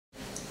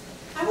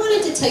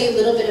to tell you a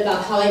little bit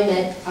about how I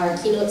met our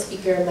keynote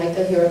speaker,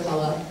 Micah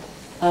Hirokawa.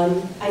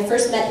 I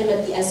first met him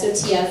at the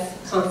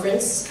SOTF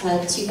conference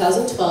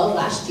 2012,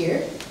 last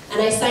year,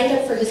 and I signed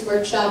up for his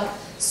workshop,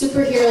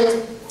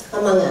 Superheroes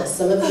Among Us.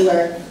 Some of you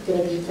are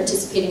going to be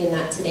participating in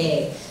that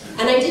today.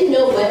 And I didn't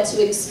know what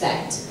to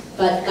expect,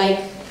 but like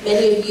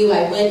many of you,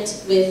 I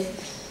went with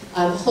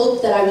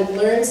hope that I would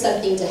learn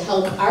something to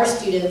help our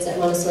students at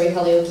Montessori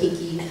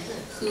Haleokeke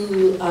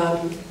who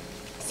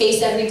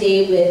face every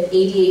day with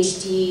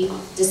ADHD,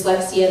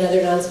 dyslexia, and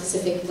other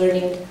non-specific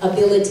learning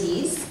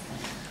abilities.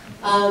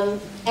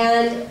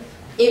 And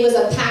it was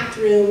a packed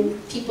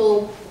room,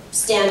 people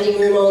standing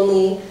room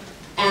only,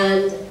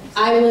 and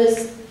I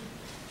was,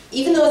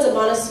 even though as a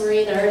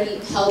Montessorian I already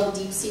held a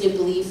deep-seated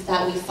belief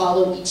that we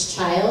follow each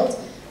child,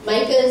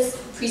 Micah's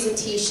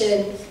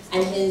presentation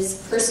and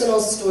his personal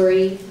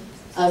story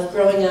of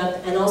growing up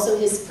and also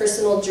his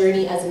personal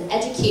journey as an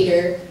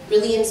educator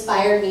really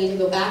inspired me to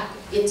go back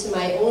into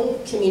my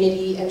own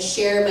community and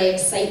share my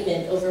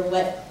excitement over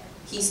what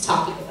he's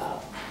talking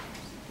about.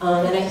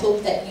 And I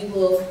hope that you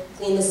will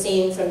glean the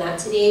same from that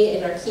today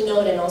in our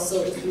keynote and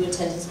also if you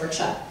attend his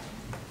workshop.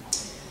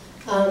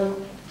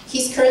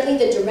 He's currently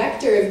the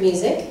director of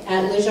music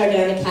at Le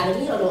Jardin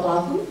Academy on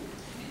Oahu.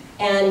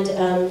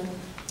 And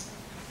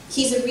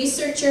he's a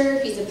researcher,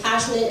 he's a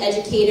passionate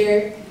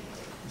educator,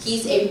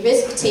 he's a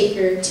risk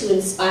taker to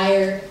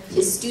inspire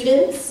his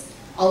students,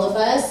 all of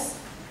us,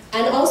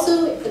 and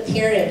also the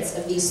parents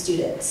of these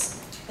students.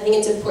 I think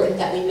it's important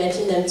that we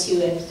mention them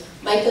too, and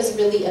Micah's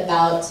really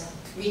about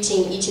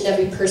reaching each and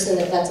every person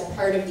that's a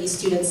part of these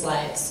students'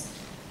 lives.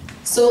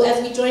 So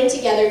as we join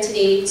together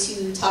today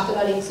to talk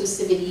about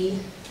inclusivity,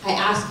 I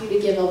ask you to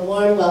give a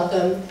warm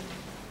welcome,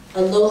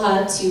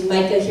 aloha, to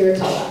Micah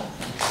Hirokawa.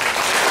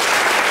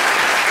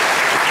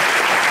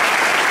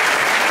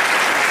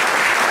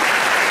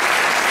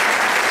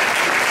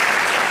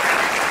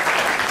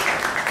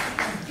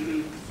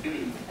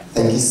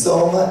 Thank you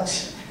so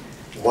much.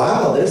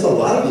 Wow, there's a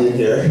lot of you in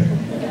here.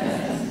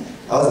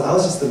 I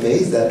was just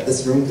amazed that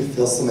this room could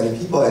fill so many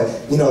people.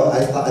 And, you know,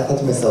 I thought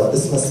to myself,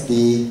 this must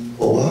be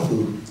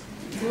Oahu.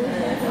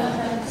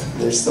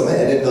 There's so many,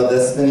 I didn't know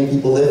this many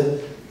people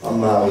live on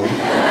Maui.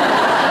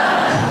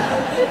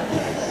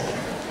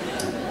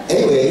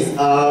 Anyways,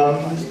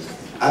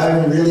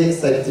 I'm really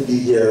excited to be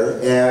here.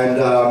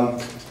 And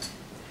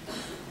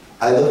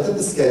I looked at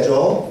the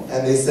schedule,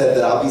 and they said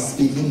that I'll be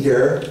speaking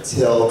here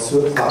till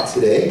 2 o'clock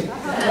today.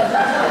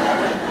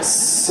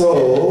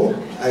 So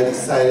I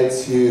decided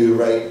to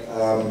write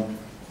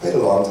quite a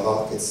long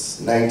talk. It's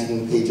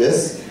 19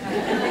 pages.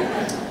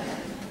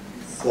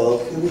 So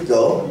here we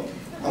go.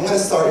 I'm going to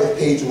start with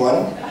page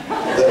 1,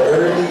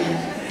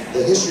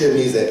 the history of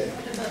music,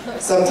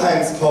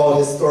 sometimes called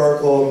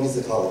historical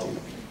musicology.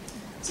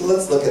 So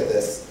let's look at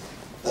this.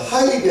 The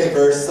highly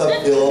diverse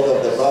subfield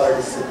of the broader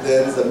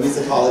disciplines of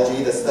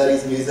musicology that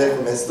studies music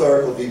from a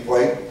historical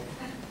viewpoint.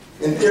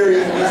 In theory,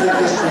 music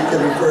history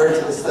could refer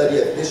to the study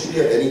of history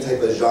of any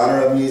type of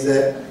genre of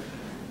music,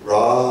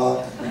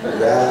 rock,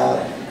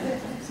 rap,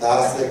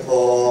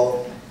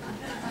 classical.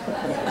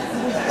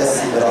 Let's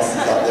see what else is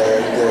out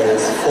there.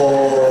 There's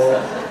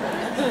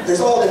folk. There's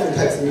all different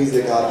types of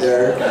music out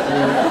there. I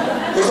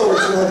mean, there's over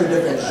 200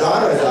 different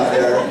genres out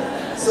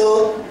there.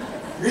 So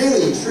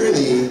really,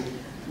 truly,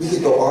 we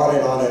could go on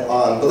and on and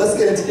on, but let's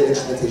get into the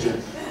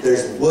instrumentation.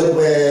 There's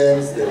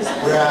woodwinds, there's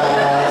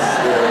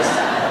brass,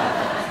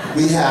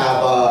 we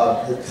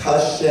have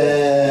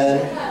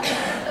percussion.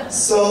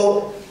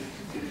 So,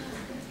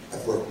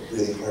 I've worked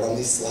really hard on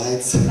these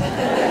slides.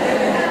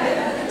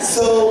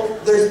 So,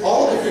 there's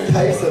all different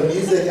types of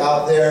music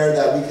out there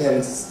that we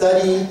can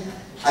study.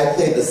 I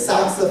played the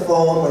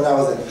saxophone when I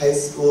was in high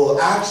school.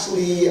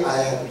 Actually,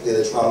 I had to play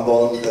the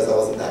trombone because I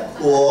wasn't that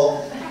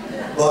cool.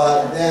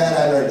 But then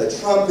I learned the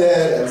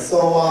trumpet and so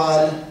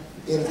on.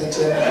 Paying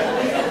attention?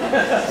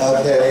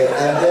 Okay,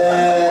 and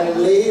then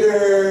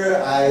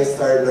later I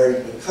started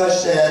learning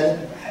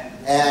percussion,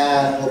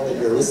 and I hope that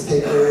you're risk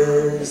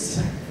takers.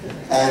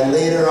 And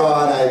later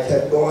on I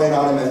kept going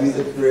on in my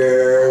music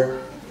career,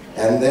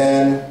 and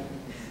then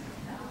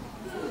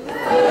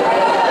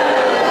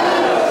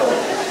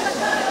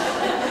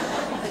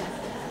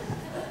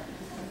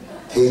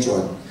page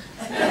 1.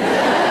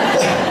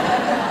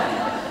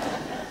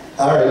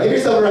 All right, give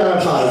yourself a round of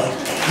applause.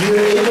 You were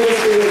able to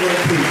say the word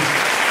peace.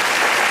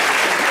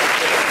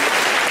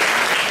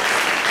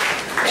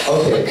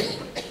 Okay,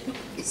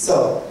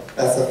 so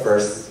that's the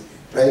first,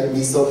 right?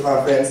 MISO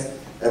conference,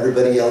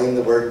 everybody yelling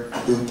the word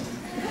poop.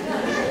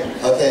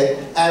 Okay,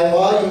 and I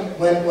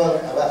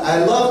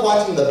love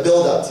watching the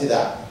build up to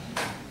that.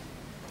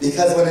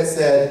 Because when it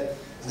said,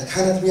 on the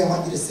count of 3, I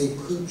want you to say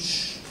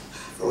pooch,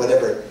 or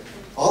whatever,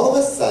 all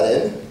of a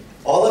sudden,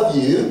 all of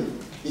you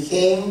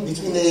became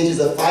between the ages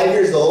of 5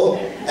 years old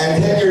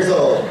and 10 years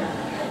old.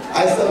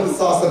 I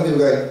saw some people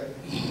going,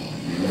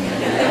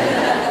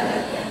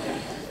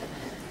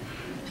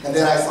 and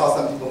then I saw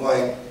some people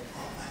going,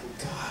 oh my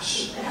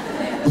gosh,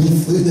 we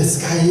flew this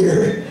guy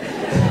here.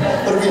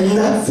 What are we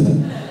nuts?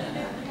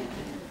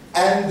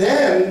 And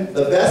then,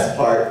 the best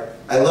part,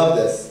 I love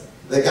this,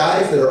 the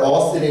guys that are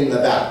all sitting in the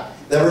back,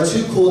 that were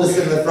too cool to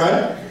sit in the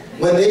front,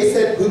 when they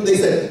said poop,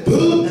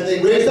 and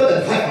they raised up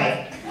and high five.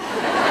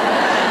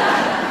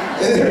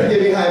 And they were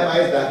giving high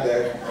fives back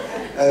there,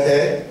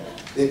 okay?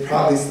 They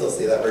probably still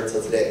say that word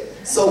till today.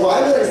 So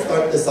why would I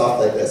start this off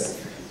like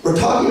this? We're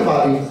talking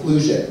about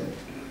inclusion,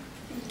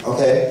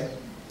 okay?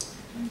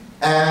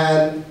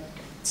 And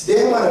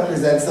today I want to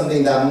present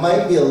something that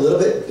might be a little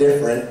bit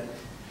different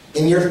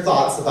in your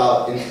thoughts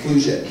about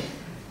inclusion.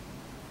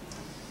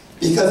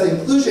 Because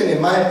inclusion, in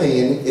my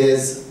opinion,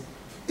 is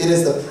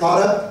the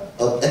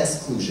product of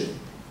exclusion.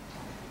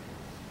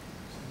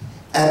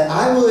 And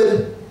I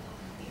would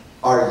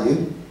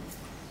argue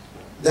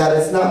that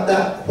it's not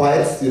that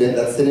quiet student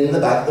that's sitting in the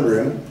back of the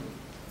room,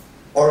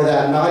 or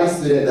that naughty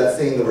student that's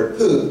saying the word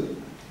poop,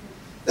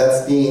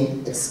 that's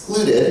being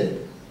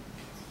excluded,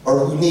 or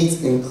who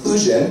needs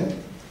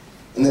inclusion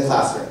in the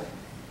classroom.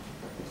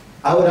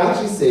 I would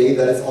actually say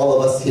that it's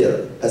all of us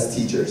here as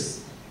teachers.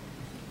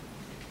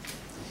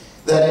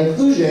 That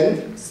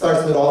inclusion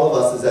starts with all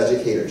of us as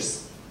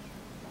educators.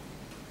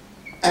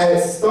 And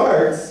it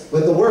starts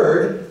with a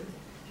word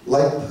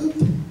like poop.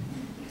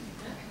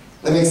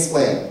 Let me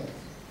explain.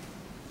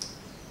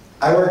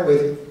 I work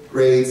with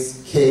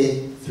grades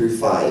K through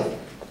 5.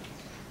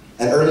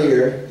 And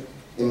earlier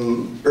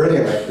in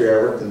my career,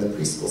 I worked in the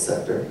preschool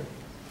sector.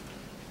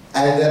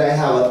 And then I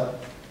have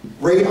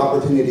great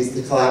opportunities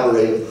to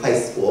collaborate with high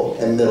school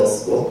and middle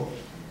school.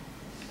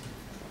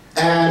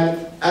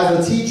 And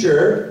as a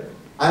teacher,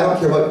 I don't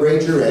care what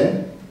grade you're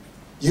in,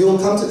 you will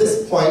come to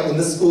this point in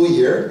the school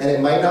year, and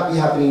it might not be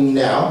happening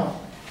now,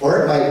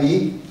 or it might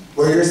be,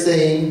 where you're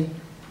saying,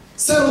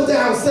 settle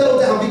down,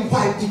 be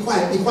quiet, be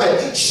quiet, be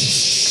quiet.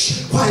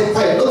 Shh, quiet,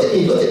 quiet, look at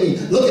me, look at me,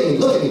 look at me,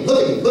 look at me, look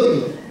at me, look at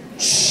me.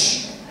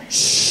 Shh,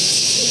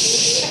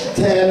 shh.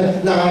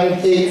 10, 9,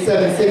 8,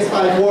 7, 6,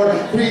 5, 4,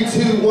 3,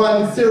 2,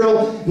 1,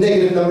 0.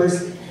 Negative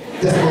numbers.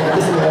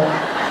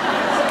 Decimal.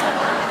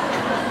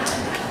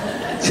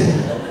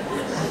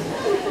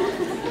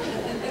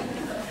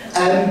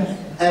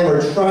 And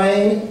we're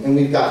trying, and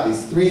we've got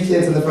these 3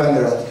 kids in the front, and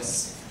they're like,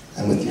 yes,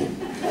 I'm with you.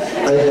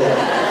 Right there.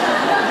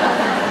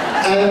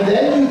 And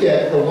then you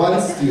get the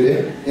one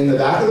student in the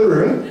back of the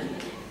room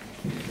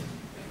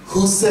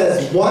who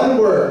says one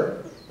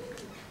word,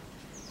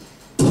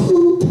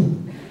 poop.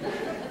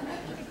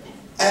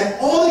 And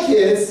all the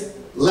kids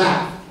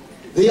laugh.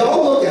 They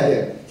all look at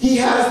him. He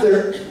has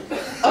their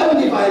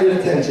undivided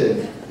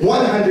attention,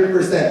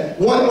 100%.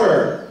 One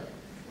word.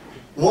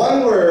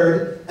 One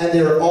word, and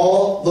they're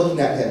all looking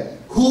at him.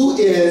 Who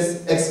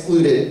is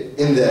excluded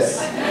in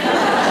this?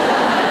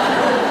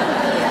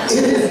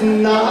 It is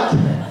not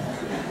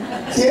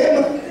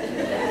him.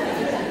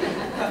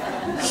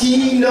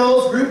 He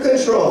knows group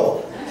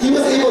control. He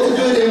was able to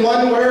do it in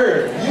one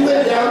word. You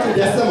went down to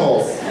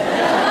decimals,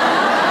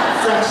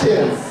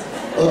 fractions,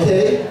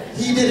 okay?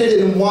 He did it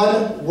in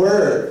one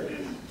word.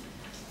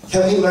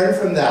 Can we learn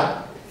from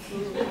that?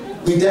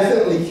 We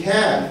definitely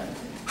can.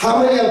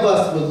 How many of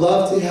us would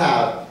love to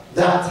have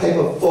that type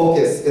of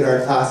focus in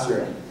our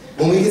classroom?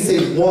 When we can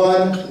say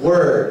one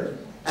word,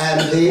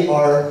 and they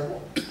are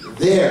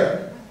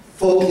there,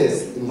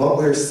 focused in what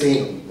we're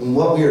saying, in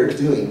what we are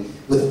doing,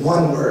 with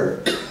one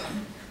word.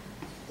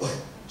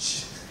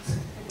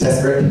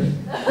 Desperate? Me.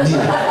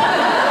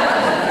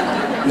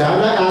 Now,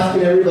 I'm not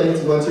asking everybody to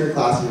go into your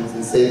classrooms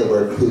and say the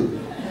word poop.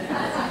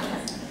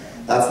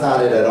 That's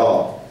not it at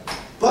all.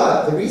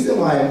 But the reason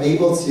why I'm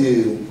able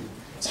to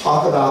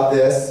talk about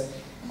this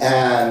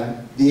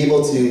and be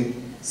able to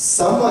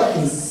somewhat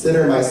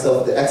consider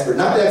myself the expert,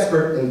 not the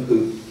expert in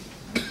poop,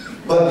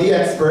 but the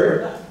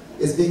expert,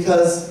 is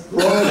because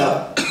growing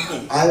up,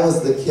 I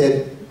was the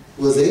kid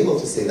who was able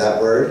to say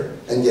that word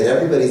and get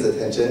everybody's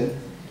attention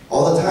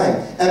all the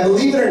time. And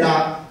believe it or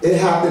not, it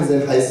happens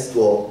in high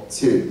school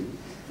too.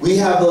 We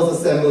have those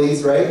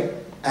assemblies, right?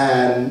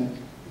 And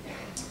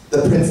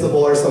the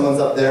principal or someone's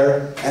up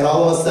there, and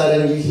all of a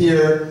sudden you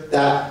hear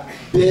that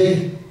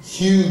big,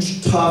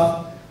 huge,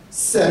 tough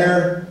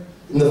center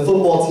in the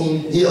football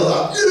team yell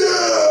out,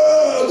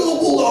 "Yeah, go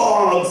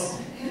Bulldogs!"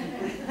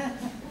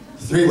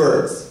 3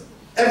 words.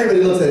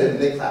 Everybody looks at it and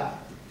they clap.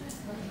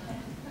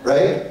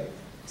 Right?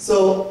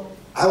 So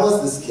I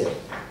was this kid.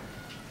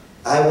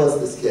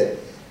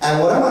 And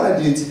what I want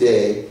to do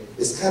today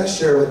is kind of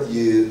share with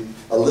you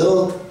a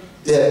little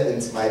dip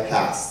into my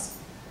past,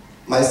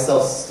 my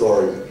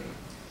self-story.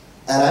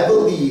 And I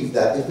believe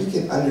that if we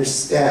can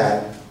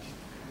understand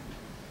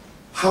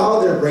how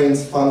their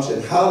brains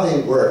function, how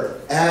they work,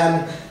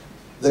 and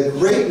the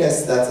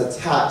greatness that's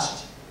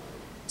attached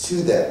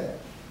to them.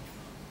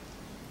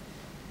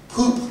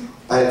 Poop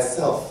by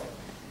itself,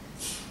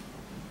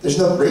 there's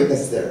no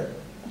greatness there.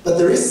 But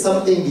there is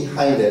something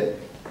behind it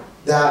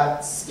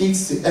that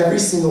speaks to every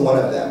single one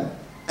of them,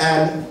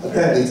 and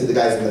apparently to the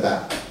guys in the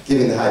back,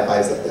 giving the high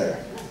fives up there.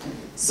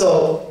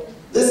 So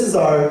this is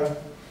our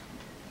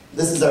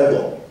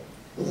goal.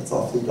 Well, that's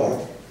awfully dark.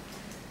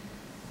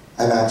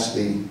 I'm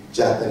actually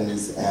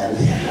Japanese and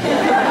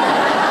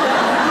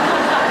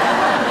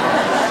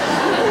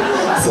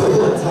it's a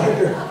little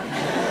darker.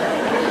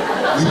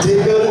 We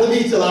did go to the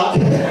beach a lot.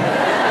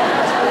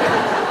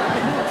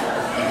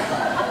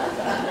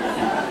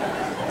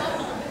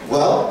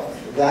 Well,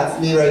 that's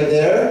me right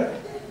there.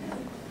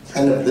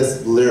 Kind of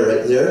this blur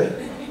right here.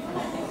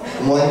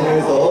 I'm 1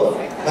 year old.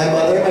 My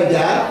mother, my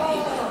dad.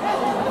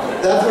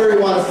 That's where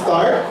we want to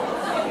start.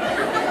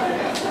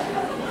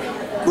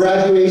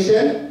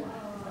 Graduation,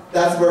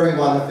 that's where we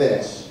want to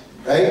finish,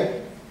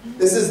 right?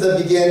 This is the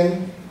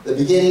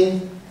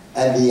beginning,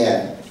 and the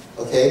end,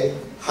 okay?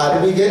 How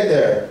did we get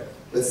there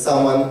with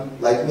someone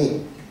like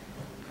me?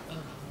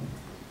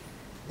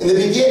 In the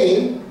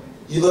beginning,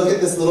 you look at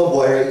this little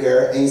boy right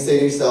here and you say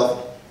to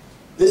yourself,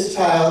 this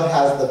child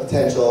has the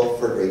potential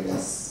for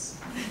greatness.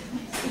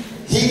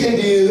 He can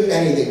do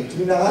anything.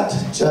 Do not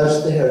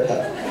judge the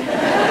haircut.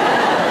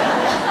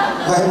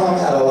 My mom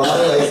had a lot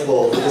of lace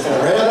bowls. It just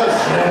went right out of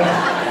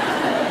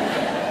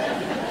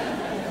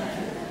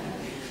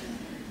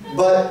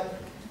But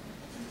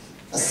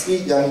a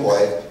sweet young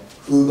boy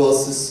who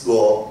goes to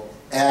school,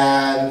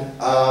 and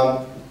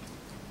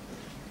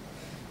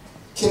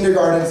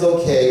kindergarten's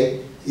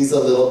okay, he's a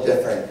little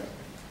different.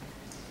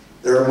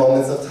 There are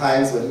moments of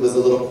times when he was a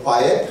little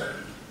quiet,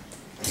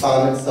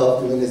 found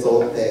himself doing his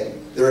own thing.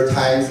 There were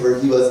times where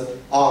he was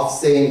off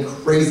saying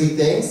crazy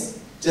things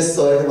just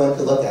so everyone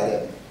could look at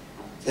him.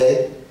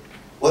 Okay?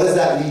 What does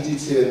that lead you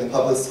to in the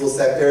public school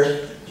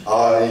sector?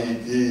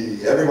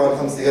 IEP. Everyone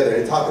comes together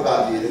to talk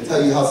about you, to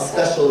tell you how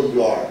special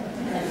you are.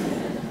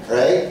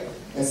 Right?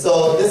 And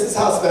so this is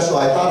how special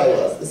I thought I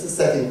was. This is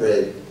 2nd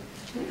grade.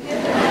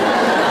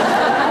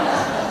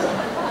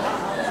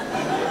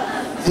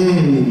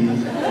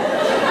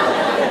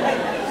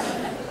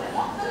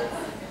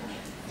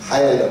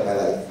 Highlight of my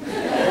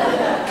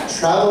life.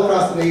 Travel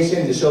across the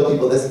nation to show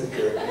people this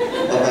picture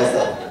of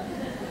myself.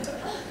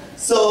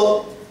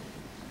 So,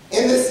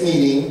 in this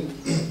meeting,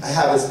 I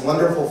have this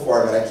wonderful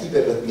form, and I keep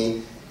it with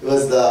me. It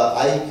was the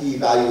IEP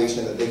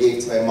evaluation that they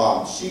gave to my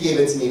mom. She gave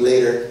it to me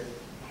later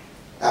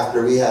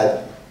after we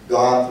had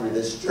gone through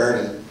this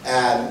journey.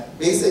 And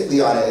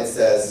basically on it, it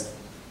says,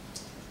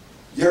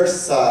 your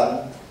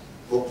son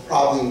will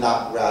probably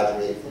not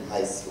graduate from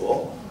high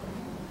school.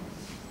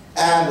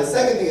 And the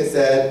second thing it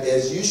said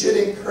is you should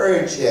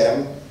encourage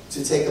him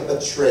to take up a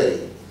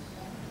trade.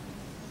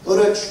 Go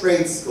to a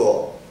trade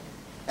school.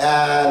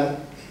 And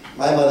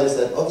my mother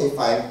said, okay,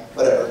 fine,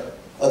 whatever.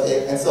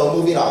 Okay, and so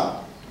moving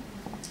on.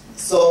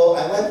 So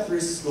I went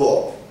through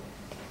school.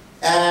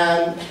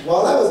 And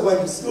while I was going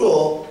to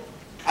school,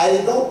 I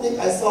don't think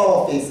I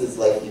saw faces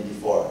like you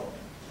before.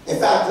 In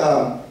fact,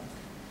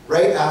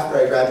 right after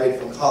I graduated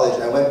from college,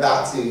 I went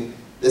back to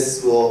this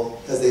school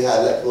because they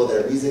had let go of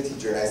their music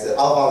teacher, and I said,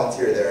 I'll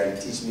volunteer there and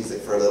teach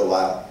music for a little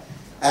while.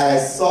 And I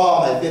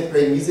saw my 5th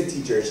grade music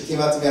teacher. She came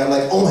up to me and I'm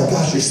like, oh my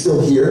gosh, you're still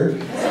here?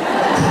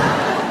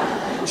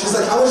 She's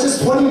like, I was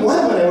just 21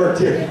 when I worked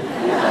here.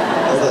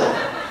 I was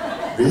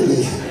like,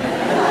 really?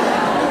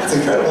 It's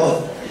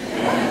incredible.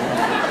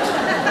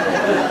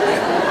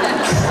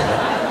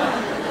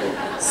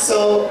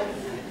 So,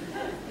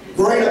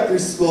 growing up through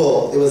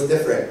school, it was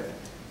different.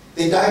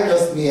 They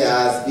diagnosed me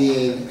as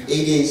being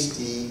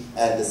ADHD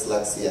and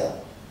dyslexia.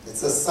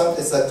 It's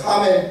a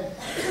common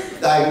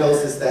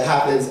diagnosis that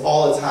happens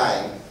all the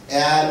time.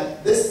 And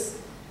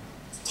this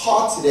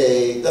talk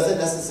today doesn't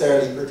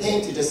necessarily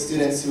pertain to just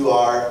students who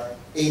are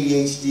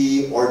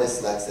ADHD or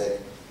dyslexic.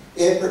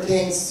 It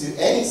pertains to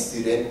any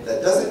student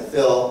that doesn't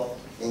feel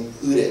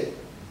included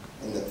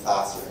in the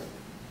classroom.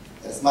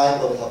 And it's my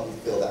goal to help you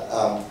feel that,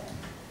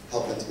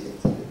 help them to be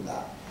included in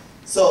that.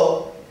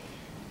 So,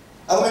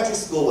 elementary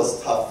school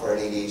was tough for an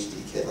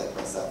ADHD kid like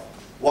myself.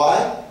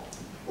 Why?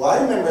 Well,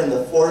 I remember in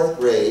the 4th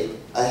grade,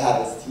 I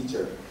had this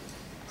teacher.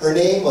 Her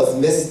name was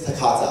Miss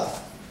Takata.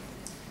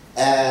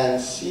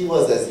 And she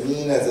was as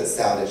mean as it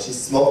sounded. She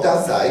smoked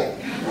outside.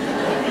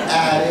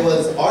 And it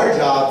was our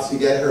job to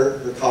get her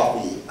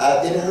coffee.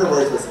 In her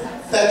words, was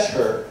fetch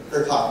her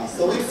coffee.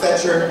 So we'd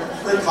fetch her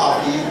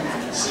coffee.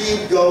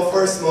 She'd go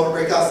for a smoke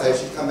break outside.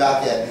 She'd come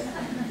back in.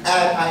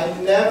 And I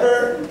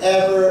never,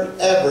 ever,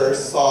 ever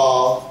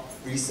saw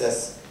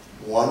recess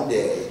one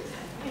day.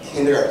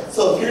 Kindergarten.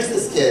 So here's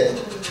this kid.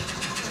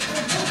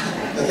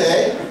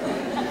 Okay?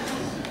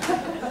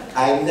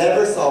 I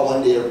never saw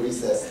one day of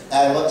recess.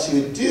 And what she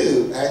would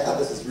do, and I thought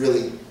this was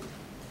really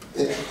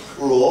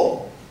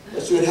cruel,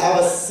 but she would have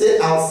us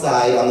sit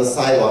outside on the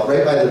sidewalk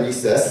right by the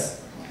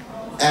recess,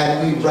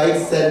 and we'd write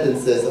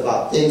sentences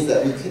about things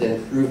that we could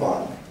improve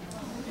on.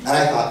 And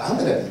I thought, I'm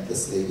going to beat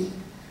this lady.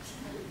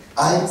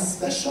 I'm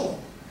special.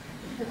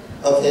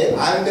 Okay,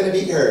 I'm going to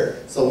beat her.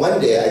 So one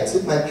day I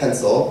took my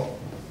pencil,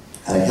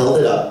 and I held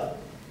it up,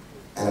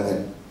 and I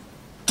went,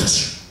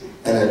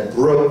 and I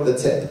broke the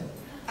tip.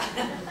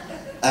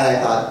 And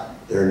I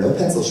thought, there are no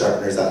pencil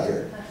sharpeners out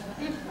here.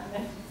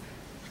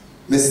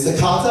 Miss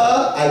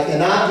Takata, I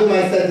cannot do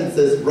my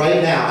sentences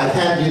right now. I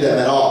can't do them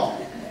at all.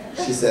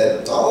 She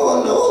said,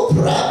 oh,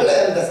 no problem.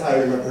 That's how I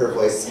remember her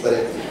voice, but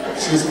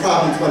she was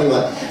probably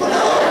 21.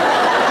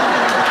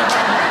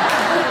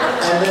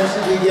 And then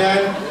she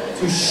began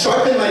to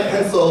sharpen my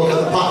pencil with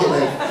a pocket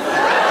knife.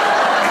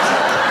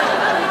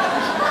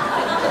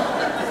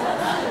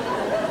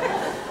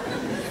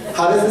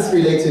 How does this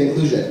relate to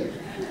inclusion?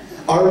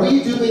 Are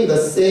we doing the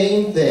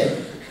same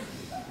thing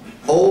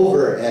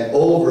over and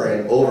over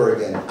and over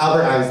again?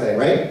 Albert Einstein,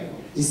 right?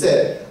 He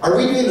said, are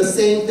we doing the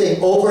same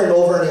thing over and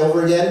over and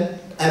over again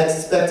and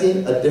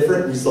expecting a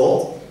different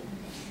result?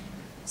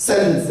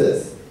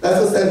 Sentences. That's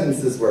what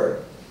sentences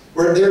were.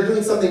 Where they're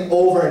doing something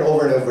over and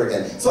over and over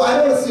again. So I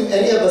don't assume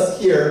any of us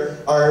here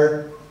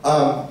are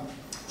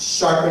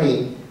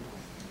sharpening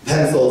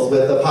pencils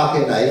with a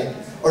pocket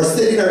knife or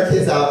sitting our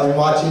kids out and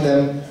watching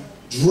them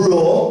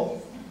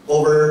drool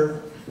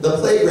over the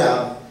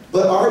playground.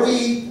 But are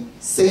we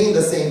saying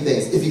the same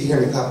things? If you can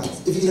hear me, clap.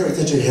 If you can hear me,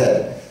 touch your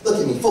head. Look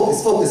at me,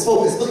 focus, focus,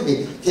 focus, look at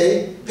me,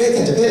 okay? Pay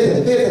attention, pay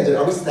attention, pay attention.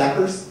 Are we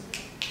snappers?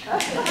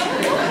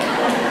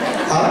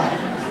 Huh?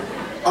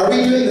 Are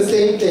we doing the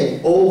same thing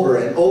over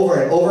and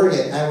over and over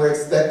again and we're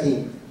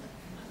expecting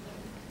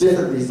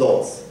different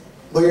results?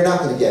 Well, you're not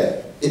going to get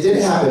it. It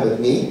didn't happen with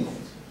me.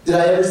 Did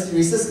I ever see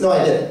recess? No,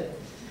 I didn't.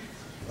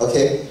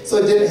 Okay? So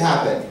it didn't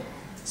happen.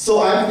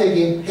 So I'm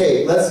thinking,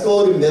 hey, let's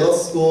go to middle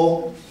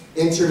school,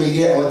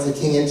 intermediate. I went to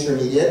King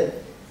Intermediate.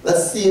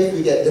 Let's see if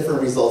we get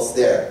different results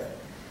there.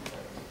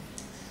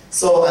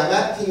 So I'm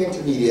at King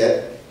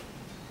Intermediate,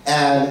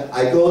 and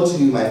I go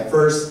to my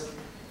first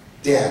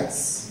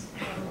dance.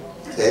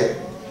 Okay?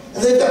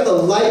 And they've got the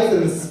lights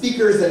and the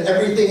speakers and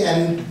everything,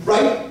 and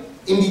right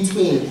in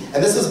between.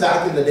 And this was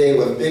back in the day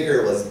when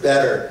bigger was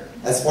better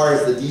as far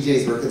as the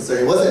DJs were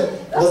concerned.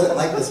 It wasn't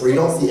like this where you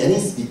don't see any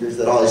speakers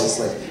at all. It's just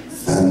like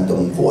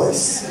phantom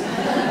voice.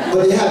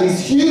 But they had these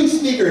huge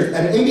speakers,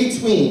 and in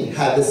between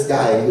had this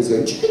guy who was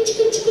going chicka,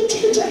 chicka, chicka,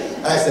 chicka, chicka.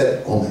 And I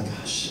said, oh my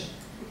gosh,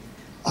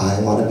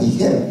 I want to be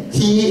him.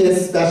 He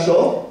is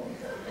special.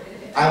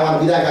 I want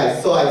to be that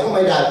guy. So I told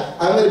my dad,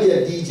 I'm going to be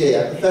a DJ,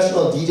 a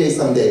professional DJ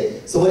someday.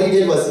 So what he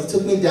did was he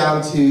took me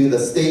down to the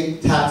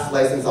state tax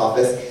license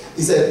office.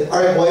 He said,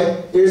 all right,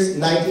 boy, here's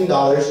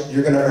 $19.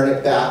 You're going to earn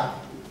it back.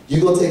 You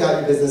go take out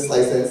your business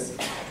license.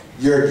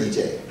 You're a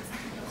DJ.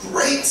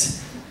 Great.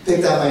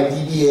 Picked out my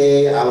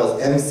DBA. I was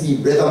MC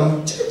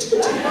Rhythm.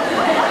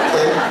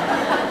 Okay.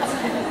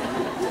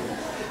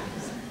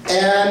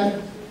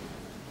 And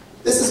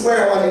this is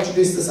where I want to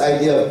introduce this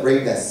idea of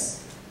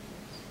greatness.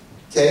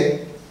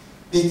 Okay?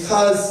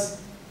 Because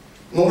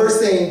when we're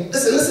saying,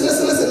 listen, listen,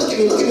 listen, listen, look at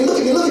me, look at me, look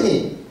at me, look at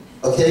me.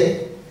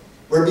 Okay?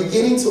 We're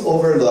beginning to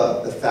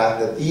overlook the fact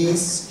that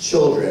these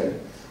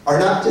children are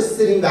not just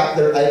sitting back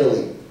there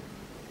idly.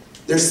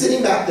 They're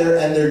sitting back there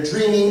and they're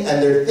dreaming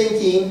and they're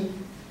thinking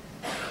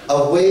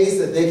of ways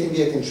that they can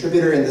be a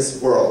contributor in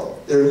this world.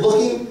 They're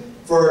looking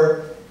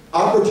for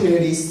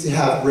opportunities to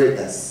have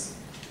greatness.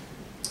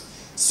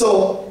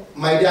 So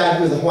my dad,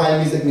 who was a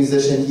Hawaiian music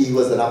musician, he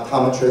was an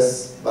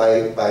optometrist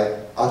by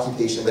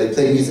occupation, but he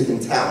played music in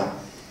town.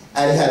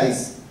 And he had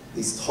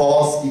these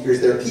tall speakers,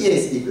 they're PA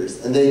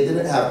speakers, and they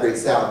didn't have great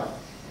sound.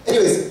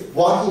 Anyways,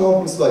 walking home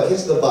from school, I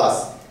catch the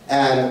bus,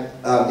 and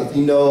if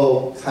you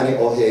know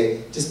Kaneohe,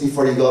 just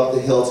before you go up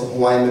the hill to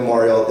Hawaiian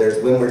Memorial,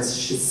 there's Windward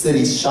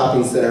City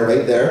Shopping Center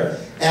right there.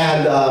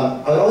 And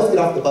I would always get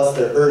off the bus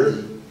there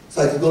early,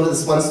 so I could go to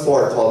this one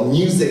store called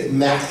Music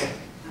Mac.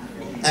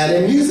 And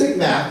in Music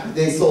Mac,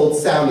 they sold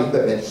sound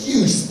equipment,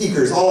 huge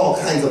speakers, all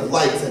kinds of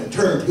lights and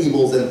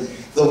turntables and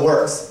the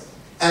works.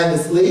 And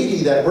this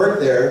lady that worked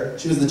there,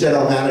 she was the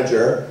general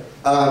manager,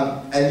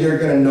 and you're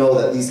going to know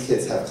that these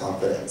kids have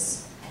confidence.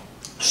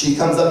 She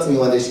comes up to me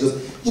one day, she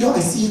goes, you know, I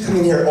see you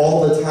coming here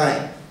all the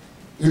time.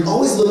 You're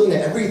always looking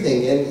at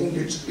everything, and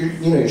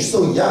you're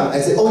so young. I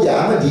said, oh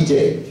yeah, I'm a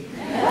DJ.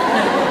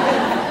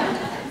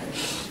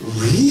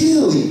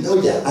 Really?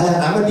 Oh yeah,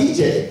 I'm a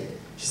DJ.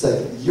 She's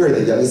like, you're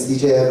the youngest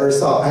DJ I ever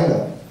saw. I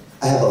know,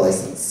 I have a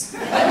license.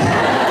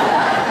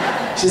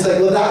 She's like,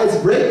 well that is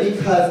great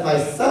because my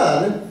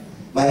son,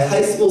 my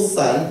high school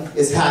son,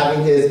 is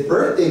having his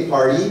birthday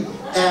party,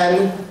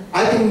 and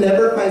I can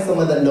never find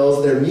someone that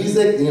knows their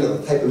music, you know,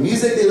 the type of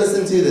music they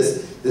listen to,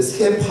 this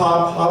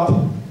hip-hop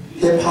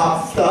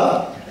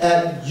stuff,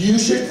 and you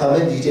should come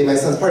and DJ my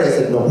son's party. I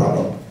said, no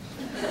problem.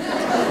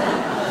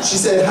 She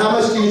said, how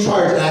much do you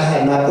charge? And I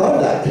had not thought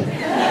of that.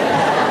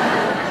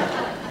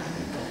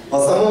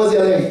 While someone was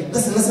yelling at me,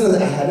 listen, listen,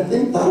 listen, I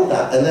hadn't thought of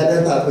that. And then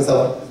I thought to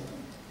myself,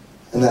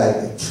 and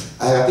then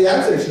I have the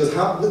answer. She goes,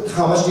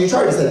 how much do you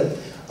charge? I said,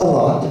 a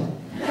lot.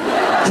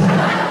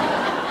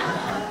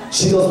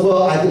 She goes,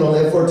 well, I can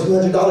only afford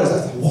 $200. I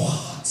said, what?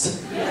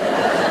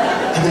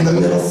 I'm in the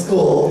middle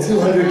school,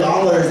 $200,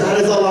 that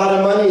is a lot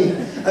of money.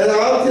 I said,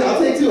 I'll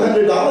take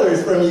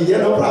 $200 from you, yeah,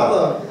 no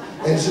problem.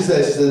 And she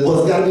said, well,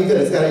 it's gotta be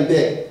good, it's gotta be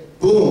big.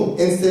 Boom,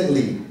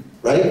 instantly,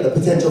 right? The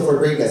potential for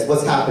greatness,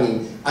 what's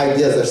happening?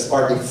 Ideas are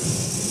sparking.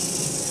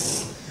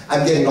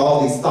 I'm getting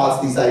all these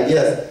thoughts, these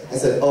ideas. I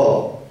said,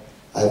 oh,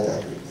 I've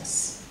got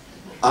greatness.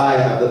 I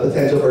have the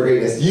potential for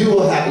greatness. You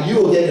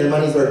will get your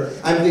money's worth.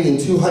 I'm thinking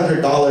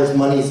 $200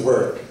 money's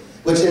worth,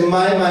 which in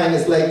my mind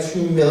is like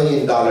 $2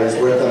 million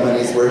worth of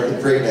money's worth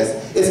of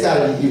greatness. It's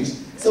gotta be huge.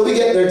 So we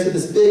get there to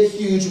this big,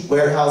 huge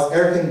warehouse,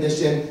 air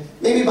conditioned,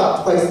 maybe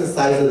about twice the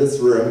size of this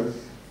room.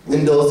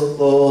 Windows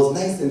closed,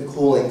 nice and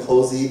cool and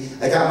cozy.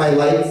 I got my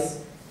lights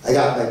I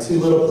got my 2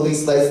 little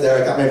police lights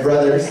there. I got my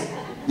brothers,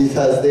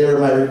 because they were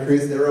my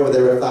recruits. They were over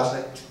there with a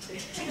flashlight.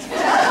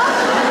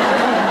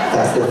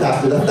 Faster,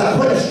 faster. That's not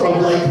quite a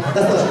strong light.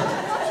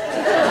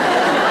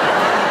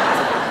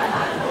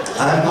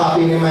 I'm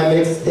popping in my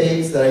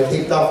mixtapes that I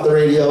taped off the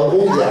radio.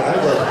 Oh yeah,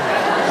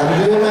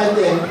 I'm doing my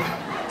thing.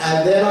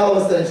 And then all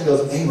of a sudden she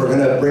goes, hey, we're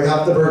gonna bring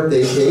out the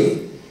birthday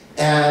cake,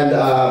 and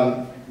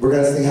we're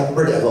gonna sing happy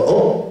birthday. I go,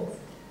 oh,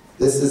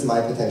 this is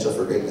my potential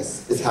for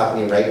greatness. It's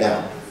happening right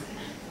now.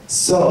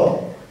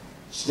 So,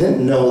 she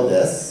didn't know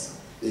this,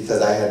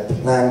 because I had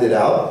planned it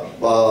out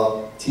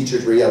while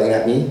teachers were yelling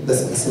at me,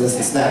 listen, listen,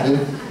 listen, snapping.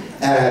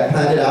 And I had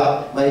planned it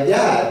out. My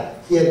dad,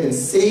 he had been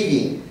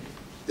saving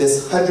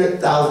this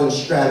 100,000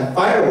 strand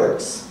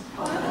fireworks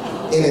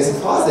in his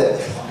closet.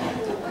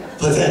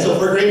 Potential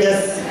for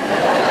greatness.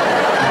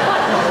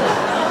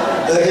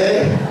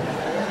 Okay?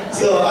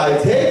 So I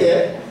take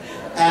it,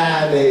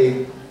 and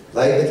they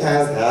light the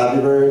candles, happy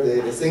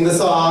birthday, they sing the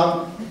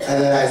song,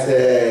 and then I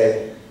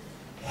say,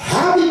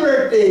 happy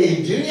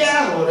birthday,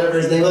 Junior, whatever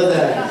his name was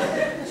then.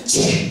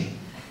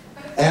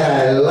 And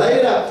I light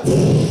it up.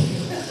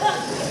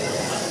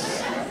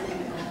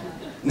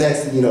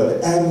 Next thing you know,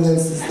 the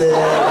ambulance is there,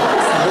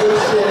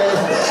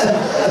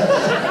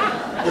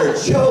 we're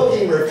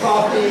choking, we're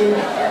coughing,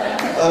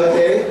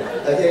 okay,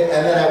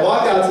 and then I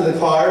walk out to the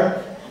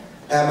car,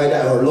 and my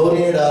dad, we're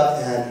loading it up,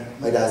 and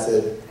my dad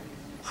said,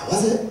 how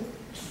was it?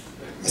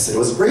 I said, it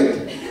was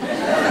great.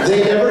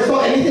 They never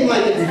saw anything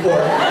like it before,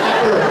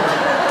 ever.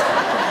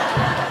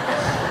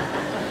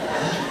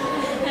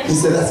 He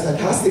said, that's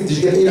fantastic. Did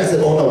you get paid? I said,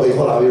 oh no, wait,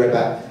 hold on, I'll be right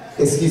back.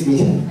 Excuse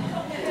me.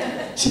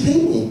 She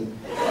paid me.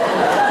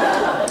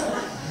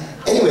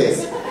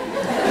 Anyways.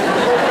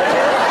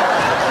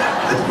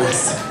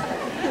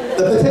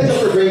 The potential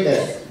for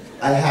greatness.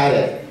 I had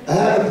it. I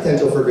had the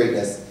potential for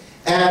greatness.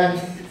 And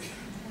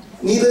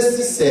needless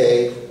to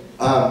say,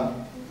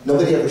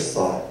 nobody ever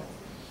saw it.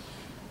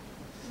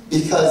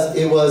 Because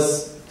it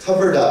was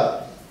covered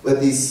up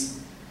with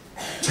these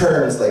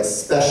terms like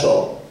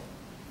special.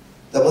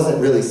 That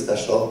wasn't really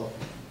special.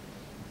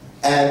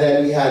 And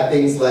then we had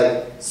things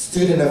like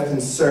student of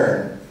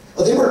concern.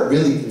 Oh, they weren't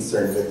really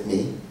concerned with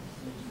me,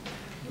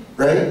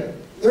 right?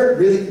 They weren't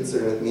really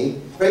concerned with me,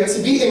 right?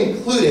 To be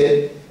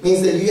included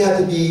means that you had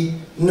to be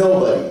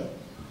nobody.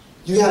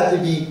 You had to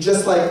be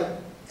just like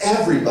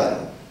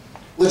everybody,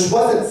 which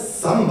wasn't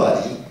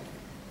somebody.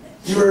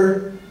 You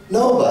were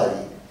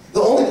nobody. The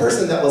only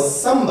person that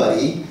was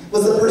somebody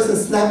was the person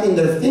snapping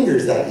their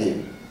fingers at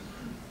you.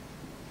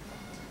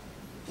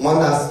 One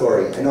last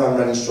story. I know I'm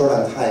running short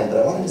on time, but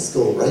I want to just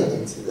go right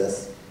into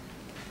this.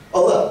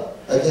 Oh look,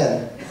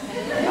 again,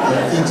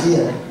 I'm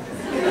Fijian.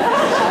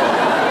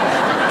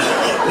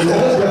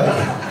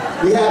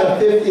 We had a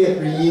 50th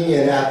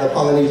reunion at the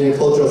Polynesian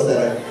Cultural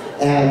Center,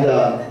 and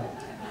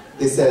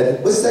they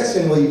said, which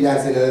section will you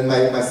dance in? And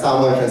then my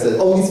Samoan friend said,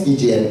 oh, he's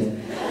Fijian.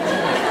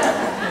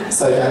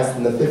 So I danced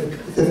in the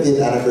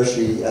 50th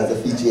anniversary as a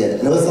Fijian,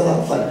 and it was a lot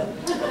of fun.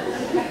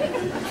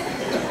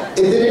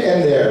 It didn't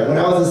end there. When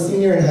I was a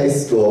senior in high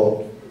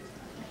school,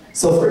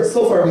 so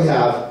far we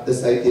have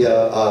this idea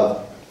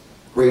of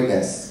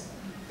greatness.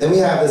 Then we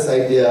have this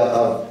idea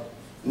of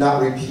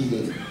not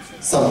repeating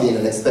something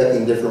and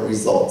expecting different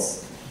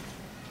results.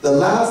 The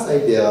last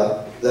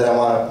idea that I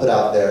want to put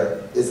out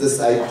there is this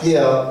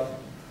idea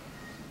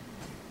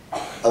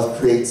of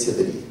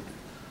creativity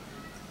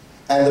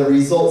and the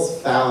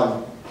results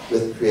found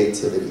with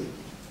creativity.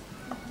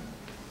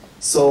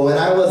 So when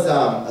I was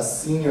a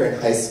senior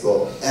in high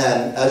school,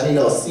 and as you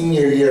know,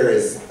 senior year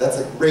that's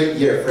a great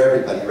year for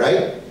everybody,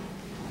 right?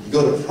 You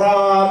go to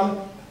prom,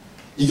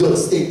 you go to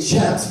state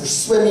champs for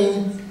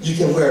swimming, you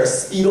can wear a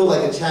Speedo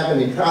like a champ and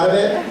be proud of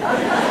it.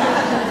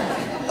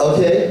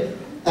 Okay?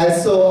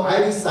 And so I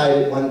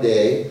decided one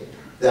day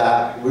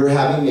that we were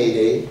having May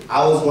Day,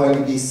 I was going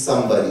to be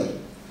somebody,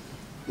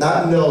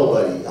 not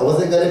nobody. I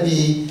wasn't going to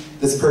be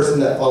this person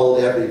that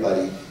followed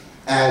everybody.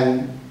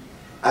 And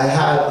I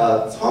had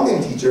a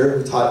Tongan teacher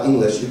who taught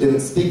English, who didn't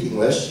speak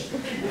English.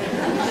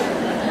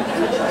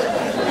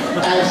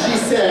 And she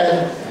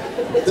said,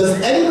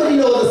 does anybody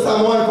know the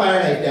Samoan fire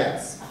knife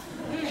dance?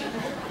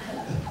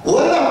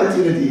 What an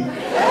opportunity.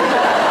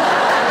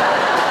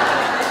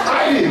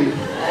 I do.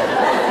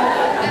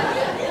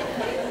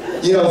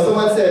 You know,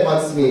 someone said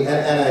once to me,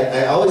 and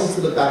I always used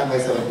to look back at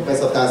myself and put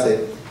myself down and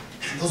say,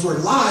 those were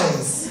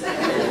lies.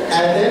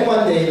 And then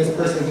one day, this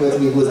person came with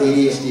me who was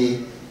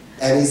ADHD,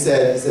 and he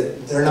said,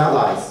 they're not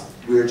lies.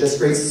 We're just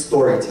great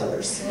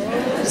storytellers.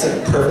 I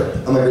said,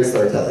 perfect, I'm a great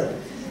storyteller.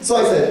 So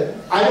I said,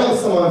 I know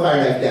the Samoan fire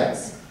knife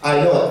dance.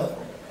 I know it.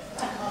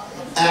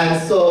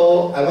 And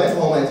so I went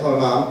home and told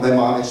my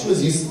mom, and she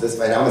was used to this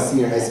by now. I'm a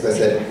senior in high school. I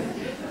said,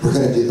 we're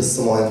going to do the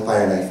Samoan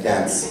fire knife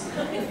dance.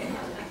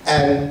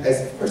 And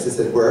of course I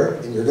said,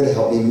 and you're going to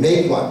help me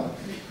make one.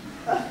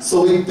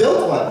 So we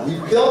built one. We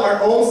built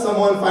our own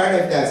Samoan fire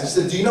knife dance. She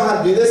said, do you know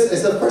how to do this? I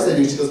said, of course I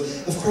do. She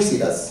goes, of course he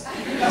does.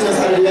 He knows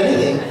how to do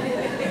anything.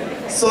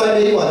 So I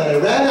made one, and I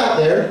ran out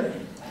there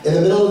in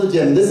the middle of the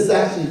gym. This is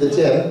actually the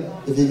gym,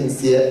 if you can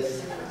see it.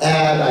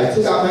 And I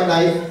took out my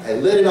knife, I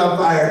lit it on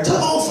fire,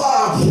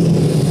 Tofa!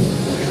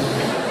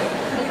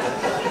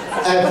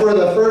 And for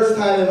the first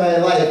time in my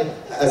life,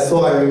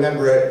 so I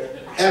remember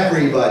it,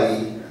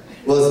 everybody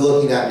was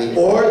looking at me,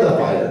 or the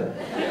fire,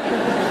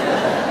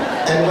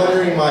 and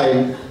wondering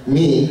why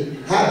me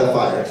had the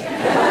fire. And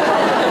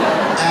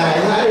I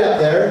had it up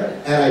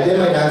there, and I did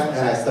my knife,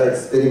 and I started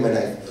spitting my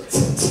knife.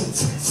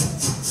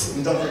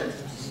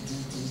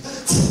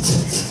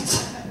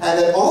 And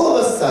then all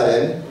of a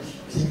sudden,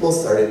 people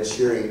started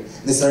cheering.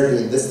 They started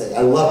doing this thing.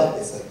 I love it.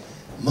 It's like,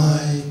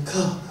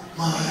 Micah,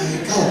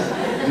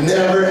 Micah.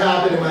 Never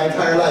happened in my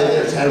entire life. They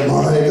were chanting,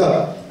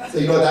 Micah. So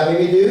you know what that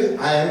made me do?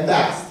 I am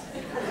fast.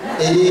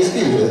 ADHD.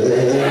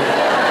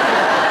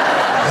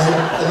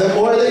 And the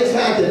more they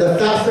chanted, the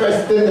faster I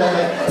spin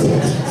that.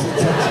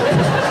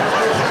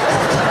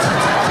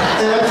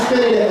 And I'm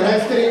spinning it, and I'm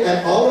spinning it,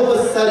 and all of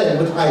a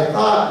sudden, which I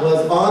thought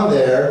was on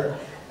there,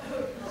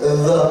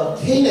 the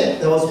Keynote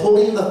that was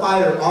holding the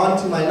fire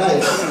onto my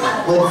knife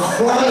went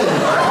flying.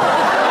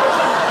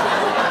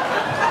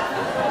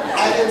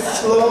 And in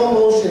slow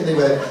motion, they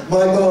went,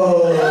 my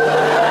God.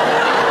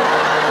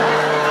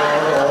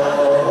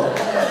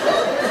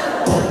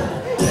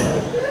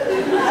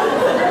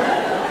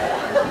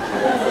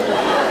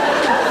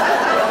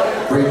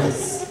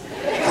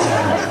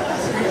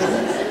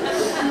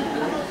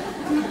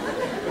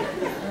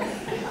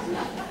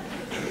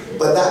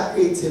 But that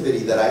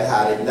creativity that I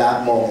had in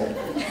that moment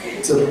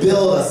to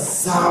build a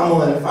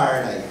Samoan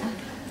fire knife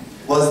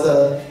was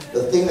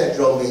the thing that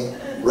drove me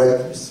right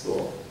through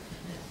school.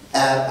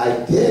 And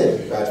I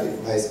did graduate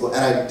from high school,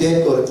 and I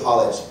did go to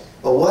college.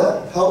 But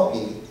what helped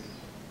me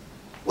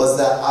was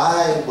that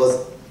I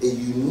was a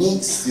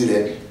unique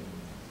student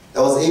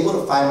that was able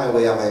to find my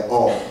way on my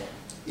own.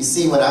 You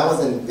see, when I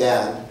was in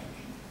band,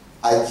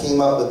 I came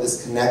up with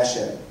this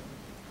connection.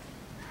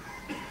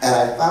 And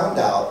I found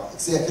out,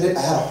 see, I had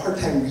a hard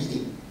time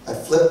reading. I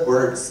flipped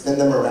words, spin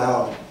them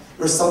around.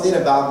 There was something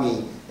about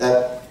me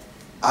that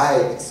I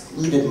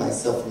excluded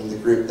myself from the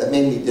group that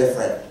made me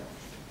different,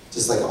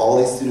 just like all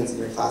these students in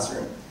your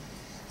classroom.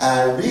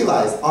 And I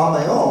realized on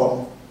my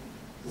own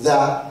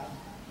that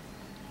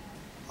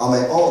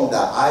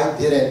I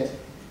didn't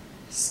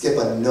skip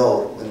a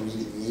note when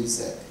reading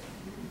music.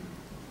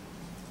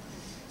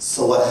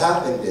 So what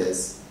happened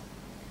is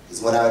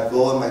when I would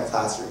go in my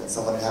classroom and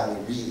someone would have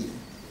me read,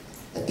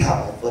 I'd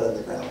tap my foot on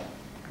the ground,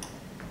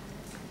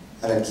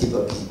 and I'd keep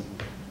a beat.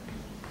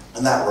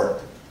 And that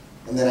worked.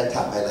 And then I'd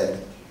tap my leg.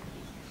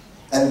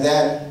 And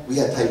then we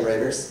had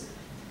typewriters.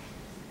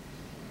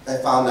 I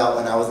found out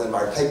when I was in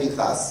our typing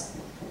class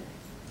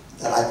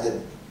that I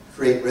could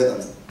create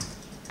rhythms.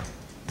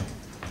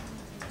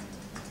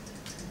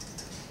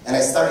 And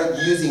I started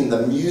using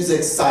the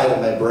music side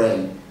of my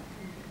brain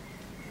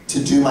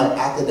to do my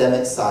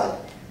academic side.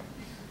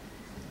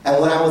 And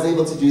when I was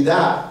able to do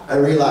that, I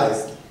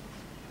realized,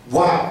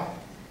 wow,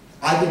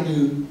 I can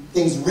do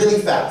things really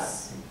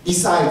fast,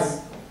 besides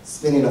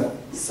spinning a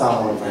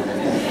Samoan fire knife.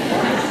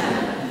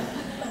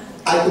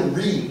 I could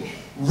read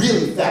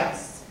really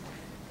fast.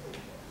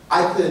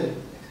 I could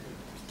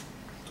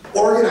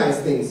organize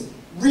things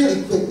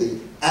really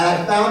quickly, and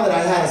I found that I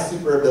had a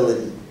super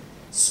ability.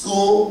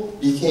 School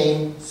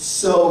became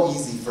so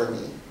easy for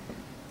me,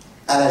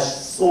 and I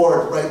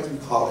soared right through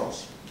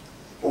college.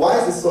 But why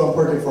is this so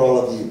important for all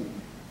of you?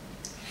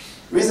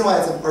 The reason why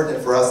it's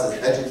important for us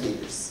as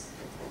educators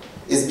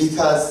is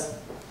because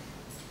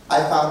I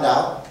found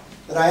out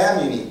that I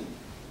am unique.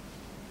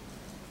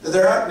 That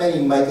there aren't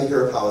many Micah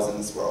Hirokawas in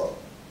this world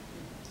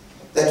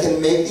that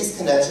can make these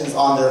connections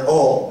on their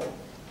own.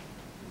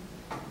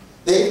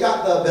 They've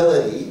got the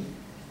ability,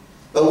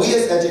 but we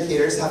as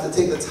educators have to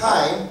take the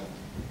time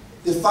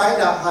to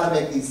find out how to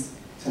make these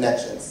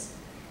connections.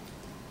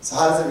 So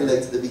how does it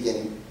relate to the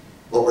beginning,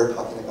 what we're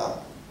talking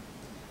about?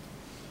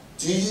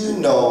 Do you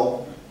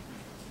know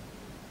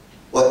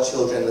what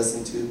children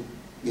listen to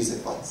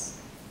music-wise?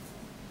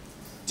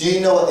 Do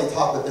you know what they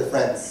talk with their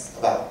friends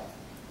about?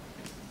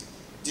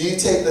 Do you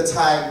take the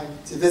time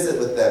to visit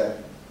with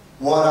them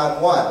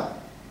one-on-one?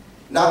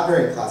 Not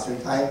during classroom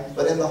time,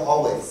 but in the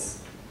hallways.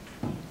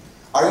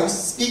 Are you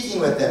speaking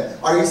with them?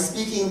 Are you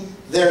speaking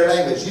their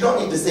language? You don't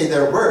need to say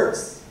their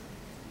words.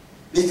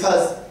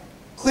 Because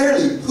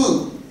clearly,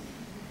 who,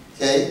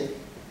 okay,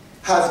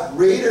 has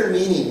greater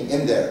meaning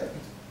in there.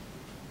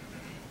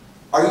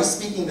 Are you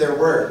speaking their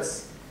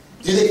words?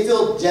 Do they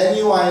feel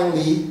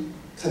genuinely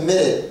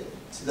committed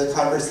to the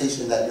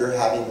conversation that you're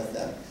having with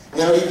them? I'm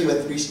going to leave you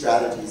with 3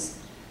 strategies.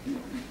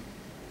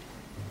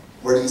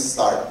 Where do you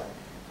start?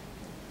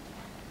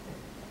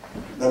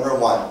 Number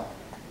 1,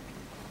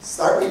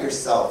 start with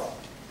yourself.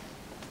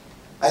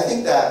 I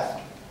think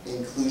that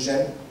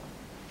inclusion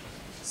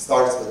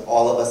starts with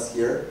all of us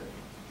here,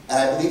 and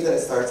I believe that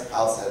it starts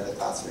outside of the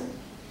classroom.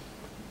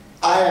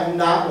 I am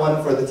not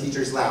one for the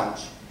teacher's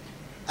lounge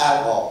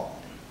at all.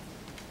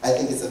 I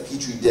think it's a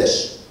petri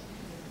dish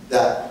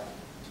that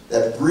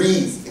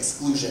breeds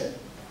exclusion.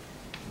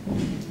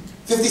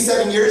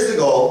 57 years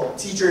ago,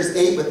 teachers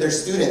ate with their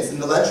students in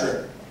the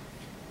lunchroom.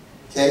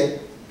 Okay?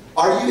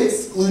 Are you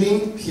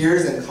excluding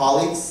peers and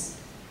colleagues?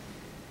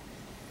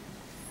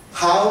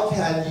 How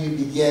can you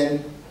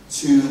begin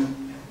to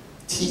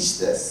teach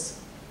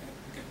this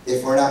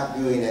if we're not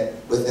doing it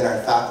within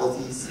our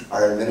faculties,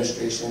 our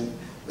administration,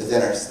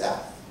 within our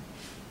staff?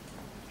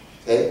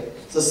 Okay?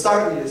 So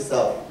start with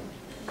yourself.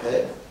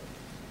 Okay?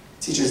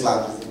 Teacher's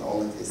lounge isn't the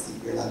only place to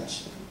eat your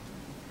lunch.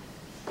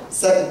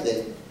 Second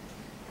thing,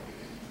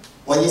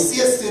 when you see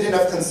a student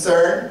of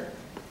concern,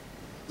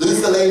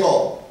 lose the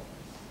label.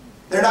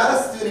 They're not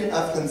a student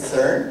of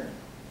concern.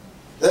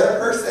 They're a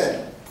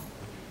person.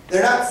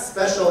 They're not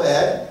special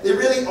ed. They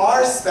really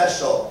are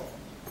special.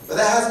 But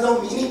that has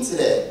no meaning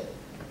today.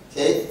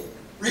 Okay?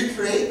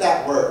 Recreate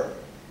that word.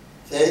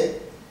 Okay?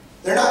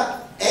 They're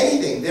not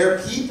anything. They're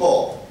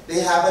people.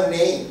 They have a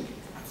name.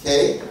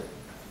 Okay?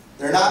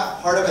 They're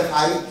not part of an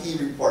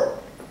IEP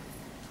report.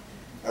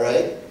 All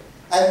right?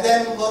 And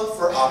then look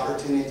for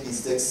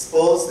opportunities to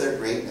expose their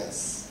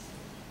greatness.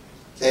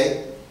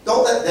 Okay?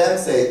 Don't let them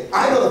say,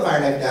 I know the fire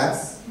knife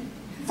dance.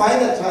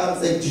 Find that child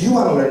and say, do you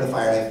want to learn the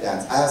fire knife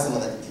dance? I have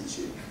someone that can teach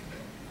you.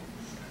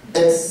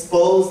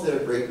 Expose their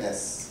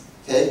greatness.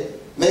 Okay?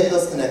 Make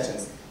those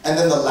connections. And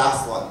then the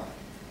last one.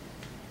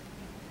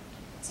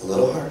 It's a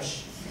little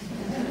harsh.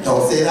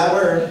 Don't say that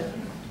word.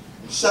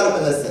 Shut up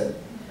and listen.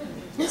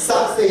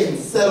 Stop saying,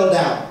 settle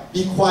down.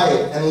 Be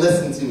quiet and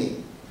listen to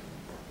me.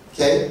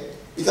 Okay?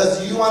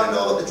 Because you want to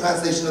know what the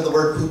translation of the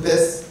word poop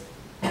is?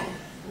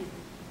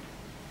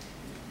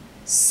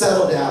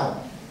 Settle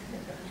down.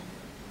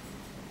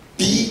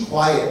 Be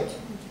quiet.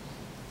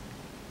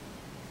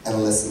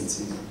 And listen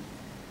to me.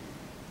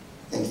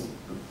 Thank you.